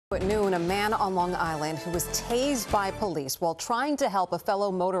At noon, a man on Long Island who was tased by police while trying to help a fellow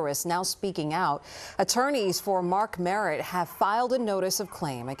motorist now speaking out. Attorneys for Mark Merritt have filed a notice of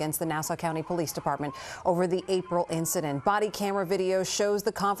claim against the Nassau County Police Department over the April incident. Body camera video shows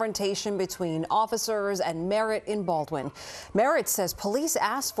the confrontation between officers and Merritt in Baldwin. Merritt says police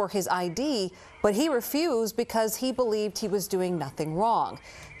asked for his ID, but he refused because he believed he was doing nothing wrong.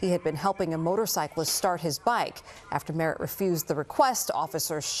 He had been helping a motorcyclist start his bike. After Merritt refused the request,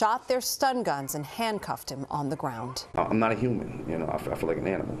 officers shot their stun guns and handcuffed him on the ground. I'm not a human, I feel like an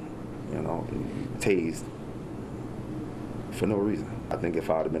animal, tased for no reason. I think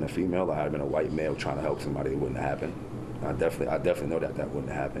if I had been a female or I had been a white male trying to help somebody, it wouldn't have happened. I definitely know that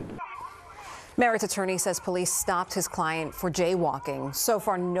wouldn't have happened. Merritt's attorney says police stopped his client for jaywalking. So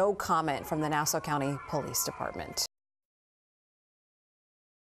far, no comment from the Nassau County Police Department.